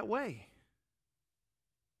it's not that way.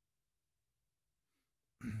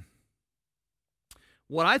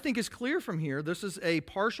 What I think is clear from here, this is a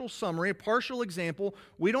partial summary, a partial example.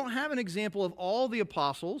 We don't have an example of all the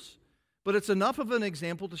apostles, but it's enough of an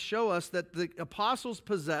example to show us that the apostles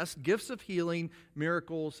possessed gifts of healing,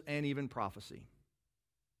 miracles, and even prophecy.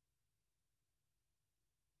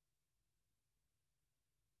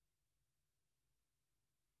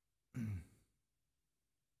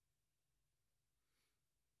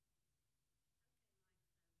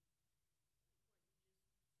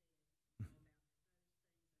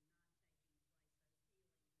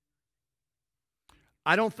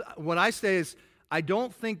 What I say is, I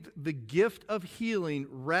don't think the gift of healing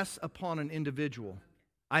rests upon an individual.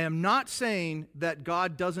 I am not saying that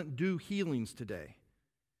God doesn't do healings today.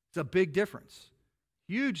 It's a big difference.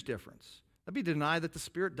 Huge difference. That'd be to deny that the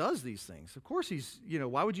Spirit does these things. Of course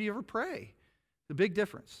why would you ever pray? The big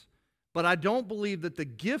difference. But I don't believe that the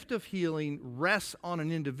gift of healing rests on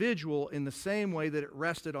an individual in the same way that it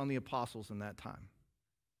rested on the apostles in that time.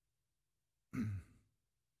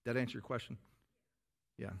 That answer your question?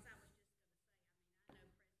 Yeah.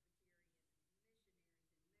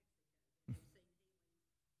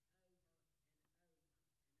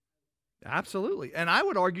 Absolutely. And I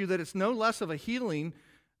would argue that it's no less of a healing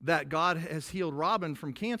that God has healed Robin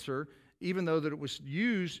from cancer, even though that it was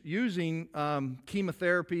using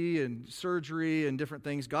chemotherapy and surgery and different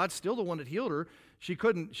things. God's still the one that healed her. She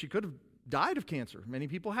could have died of cancer. Many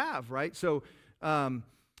people have, right? So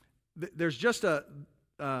there's just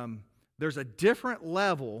there's a different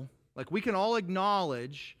level. Like, we can all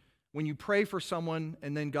acknowledge when you pray for someone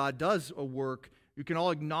and then God does a work, you can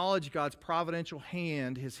all acknowledge God's providential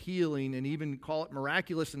hand, His healing, and even call it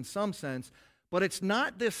miraculous in some sense. But it's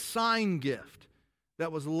not this sign gift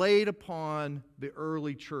that was laid upon the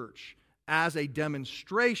early church as a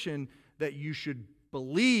demonstration that you should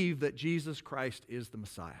believe that Jesus Christ is the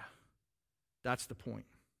Messiah. That's the point.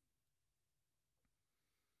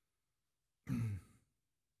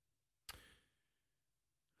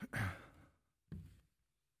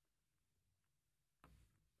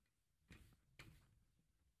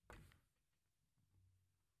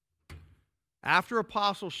 After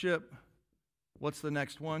apostleship, what's the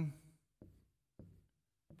next one?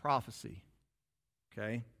 Prophecy.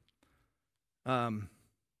 Okay? The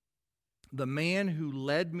man who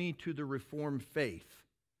led me to the Reformed faith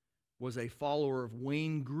was a follower of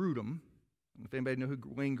Wayne Grudem. If anybody know who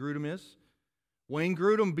Wayne Grudem is? Wayne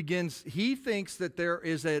Grudem he thinks that there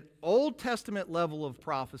is an Old Testament level of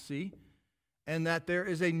prophecy and that there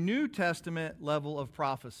is a New Testament level of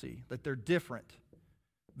prophecy, that they're different.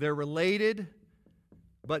 They're related,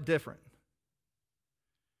 but different.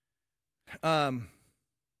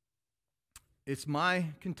 It's my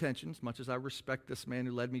contention, as much as I respect this man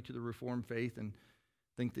who led me to the Reformed faith and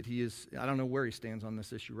think that he is, I don't know where he stands on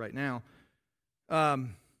this issue right now,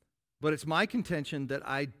 but it's my contention that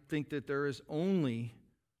I think that there is only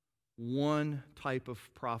one type of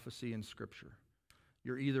prophecy in Scripture.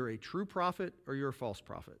 You're either a true prophet or you're a false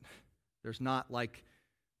prophet. There's not like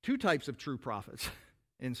two types of true prophets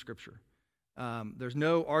in Scripture. There's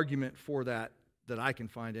no argument for that I can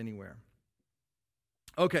find anywhere.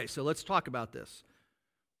 Okay, so let's talk about this.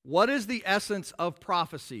 What is the essence of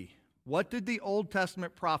prophecy? What did the Old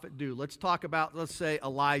Testament prophet do? Let's talk about, let's say,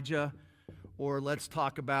 Elijah, or let's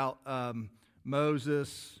talk about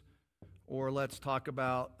Moses, or let's talk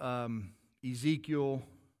about Ezekiel.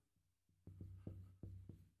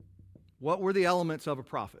 What were the elements of a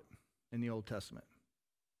prophet in the Old Testament?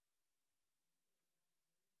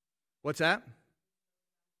 What's that?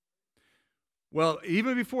 Well,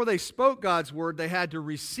 even before they spoke God's word, they had to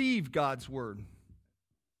receive God's word.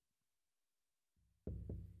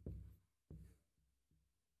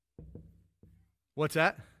 What's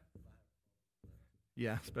that?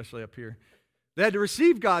 Yeah, especially up here. They had to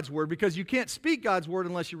receive God's word because you can't speak God's word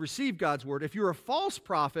unless you receive God's word. If you're a false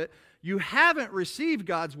prophet, you haven't received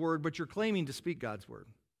God's word, but you're claiming to speak God's word.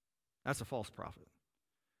 That's a false prophet.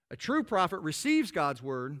 A true prophet receives God's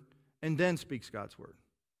word and then speaks God's word.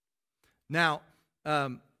 Now,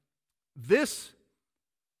 this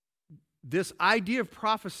idea of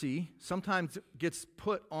prophecy sometimes gets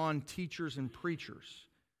put on teachers and preachers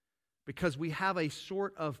because we have a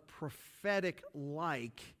sort of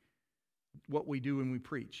prophetic-like what we do when we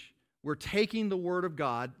preach. We're taking the Word of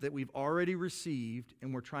God that we've already received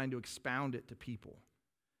and we're trying to expound it to people.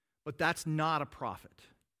 But that's not a prophet.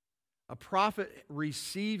 A prophet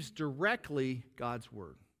receives directly God's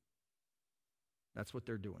Word. That's what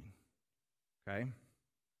they're doing. Okay?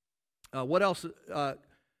 What else?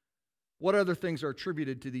 What other things are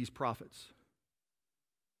attributed to these prophets?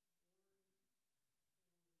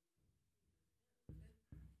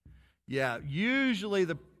 Yeah, usually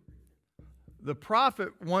the prophet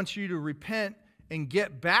wants you to repent and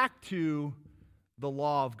get back to the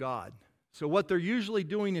law of God. So what they're usually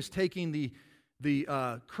doing is taking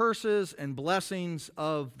the curses and blessings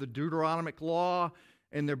of the Deuteronomic law,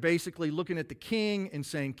 and they're basically looking at the king and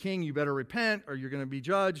saying, "King, you better repent, or you're going to be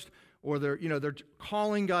judged." Or they're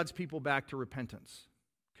calling God's people back to repentance.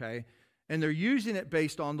 Okay, and they're using it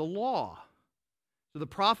based on the law. So the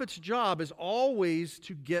prophet's job is always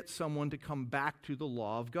to get someone to come back to the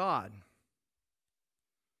law of God.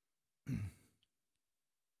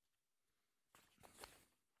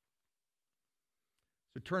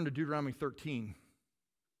 So turn to Deuteronomy 13.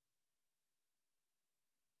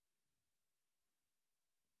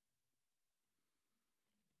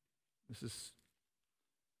 This is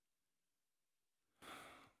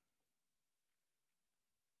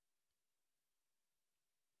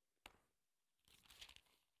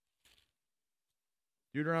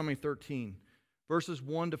Deuteronomy 13, verses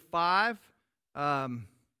 1 to 5.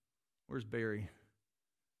 Where's Barry?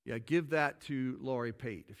 Yeah, give that to Laurie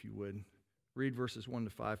Pate, if you would. Read verses 1 to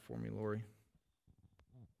 5 for me, Laurie.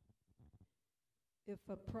 If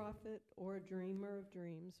a prophet or a dreamer of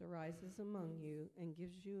dreams arises among you and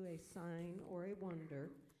gives you a sign or a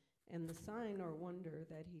wonder, and the sign or wonder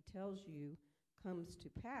that he tells you comes to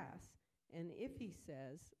pass, and if he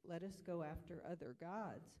says, "Let us go after other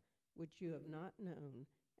gods, which you have not known,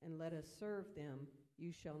 and let us serve them,"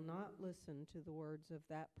 you shall not listen to the words of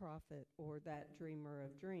that prophet or that dreamer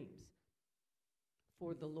of dreams.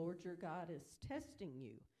 For the Lord your God is testing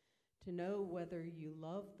you to know whether you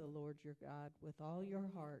love the Lord your God with all your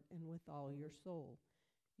heart and with all your soul.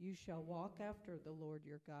 You shall walk after the Lord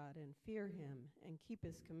your God and fear him and keep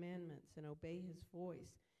his commandments and obey his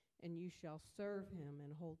voice, and you shall serve him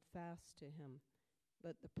and hold fast to him.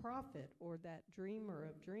 But the prophet or that dreamer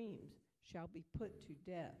of dreams shall be put to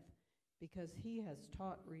death, because he has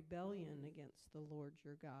taught rebellion against the Lord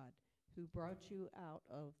your God, who brought you out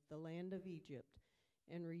of the land of Egypt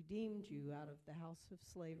and redeemed you out of the house of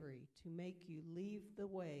slavery, to make you leave the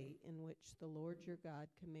way in which the Lord your God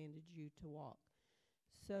commanded you to walk.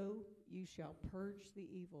 So you shall purge the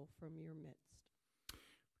evil from your midst.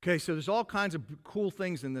 Okay, so there's all kinds of cool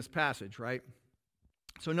things in this passage, right?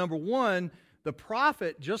 So number one, the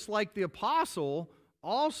prophet, just like the apostle,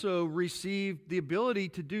 also received the ability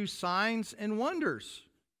to do signs and wonders.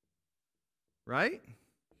 Right?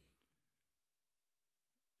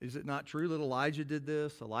 Is it not true that Elijah did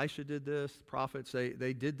this? Elisha did this? The prophets,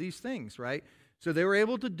 they did these things, right? So they were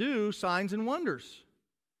able to do signs and wonders.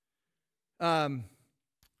 But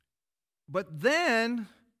then,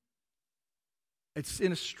 It's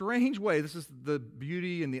in a strange way. This is the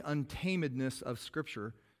beauty and the untamedness of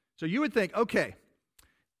Scripture. So you would think, okay,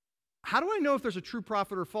 how do I know if there's a true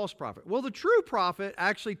prophet or a false prophet? Well, the true prophet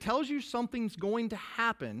actually tells you something's going to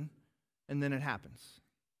happen, and then it happens.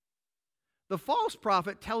 The false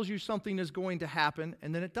prophet tells you something is going to happen,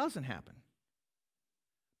 and then it doesn't happen.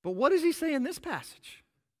 But what does he say in this passage?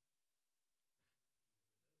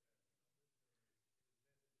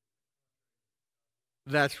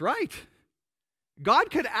 That's right.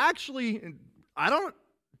 God could actually, I don't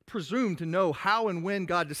presume to know how and when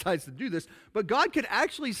God decides to do this, but God could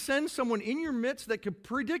actually send someone in your midst that could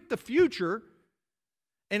predict the future,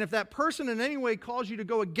 and if that person in any way calls you to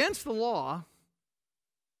go against the law,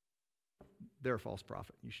 they're a false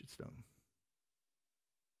prophet. You should stone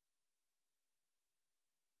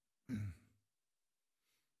them.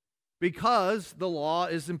 Because the law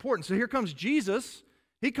is important. So here comes Jesus.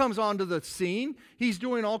 He comes onto the scene. He's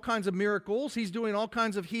doing all kinds of miracles. He's doing all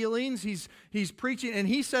kinds of healings. He's preaching. And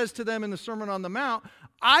he says to them in the Sermon on the Mount,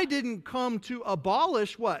 I didn't come to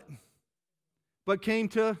abolish what? But came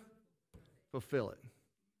to fulfill it.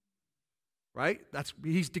 Right?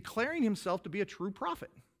 He's declaring himself to be a true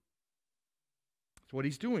prophet. That's what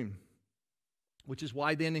he's doing. Which is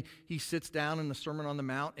why then he sits down in the Sermon on the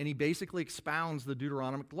Mount and he basically expounds the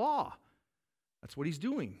Deuteronomic law. That's what he's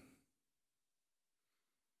doing.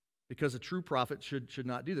 Because a true prophet should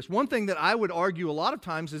not do this. One thing that I would argue a lot of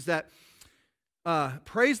times is that,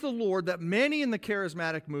 praise the Lord, that many in the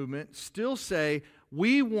charismatic movement still say,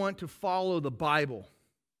 we want to follow the Bible.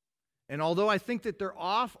 And although I think that they're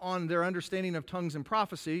off on their understanding of tongues and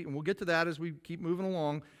prophecy, and we'll get to that as we keep moving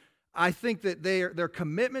along, I think that their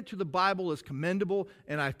commitment to the Bible is commendable,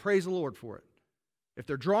 and I praise the Lord for it. If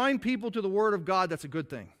they're drawing people to the Word of God, that's a good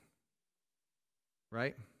thing.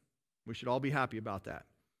 Right? We should all be happy about that.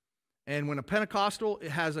 And when a Pentecostal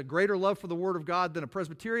has a greater love for the Word of God than a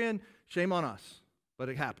Presbyterian, shame on us. But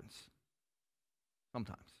it happens.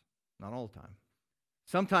 Sometimes. Not all the time.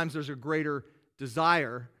 Sometimes there's a greater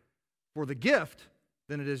desire for the gift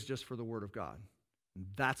than it is just for the Word of God. And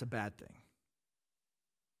that's a bad thing.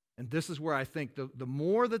 And this is where I think the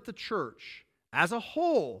more that the church as a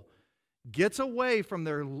whole gets away from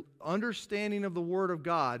their understanding of the Word of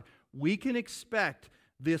God, we can expect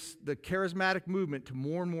the charismatic movement to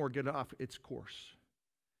more and more get off its course.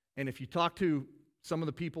 And if you talk to some of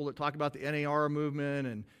the people that talk about the NAR movement,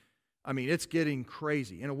 and I mean, it's getting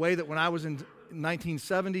crazy in a way that when I was in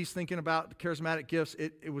 1970s thinking about the charismatic gifts,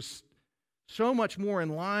 it was so much more in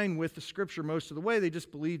line with the Scripture most of the way. They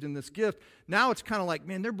just believed in this gift. Now it's kind of like,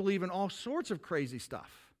 man, they're believing all sorts of crazy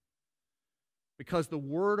stuff. Because the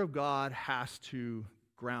Word of God has to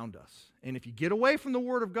ground us. And if you get away from the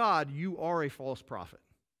Word of God, you are a false prophet.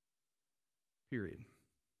 Period.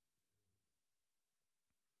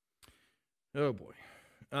 Oh boy.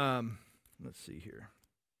 Let's see here.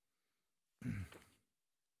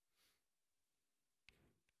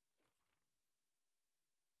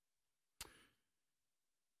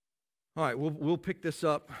 All right, we'll pick this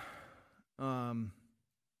up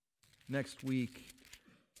next week.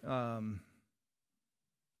 Just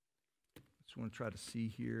want to try to see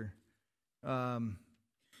here.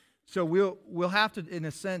 So we'll have to, in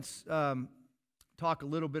a sense, talk a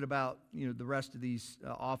little bit about the rest of these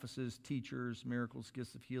offices, teachers, miracles,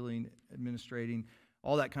 gifts of healing, administrating,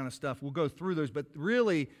 all that kind of stuff. We'll go through those, but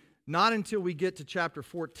really not until we get to chapter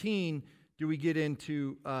 14 do we get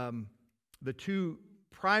into the two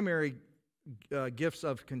primary gifts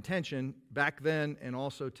of contention back then and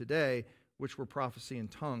also today, which were prophecy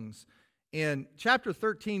and tongues. And chapter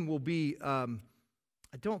 13 will be, I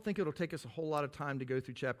don't think it'll take us a whole lot of time to go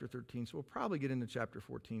through chapter 13, so we'll probably get into chapter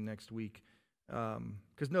 14 next week,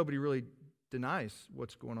 because nobody really denies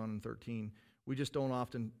what's going on in 13. We just don't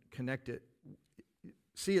often connect it,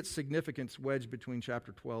 see its significance wedged between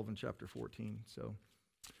chapter 12 and chapter 14. So,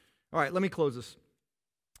 all right, let me close this.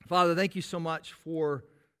 Father, thank you so much for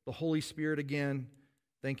the Holy Spirit again.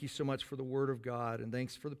 Thank you so much for the Word of God, and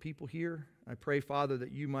thanks for the people here. I pray, Father,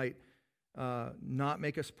 that you might not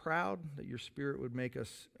make us proud, that your Spirit would make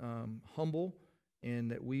us humble, and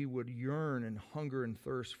that we would yearn and hunger and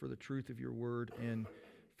thirst for the truth of your Word. And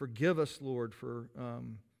forgive us, Lord, for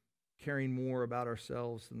caring more about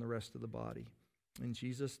ourselves than the rest of the body. In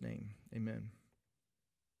Jesus' name, amen.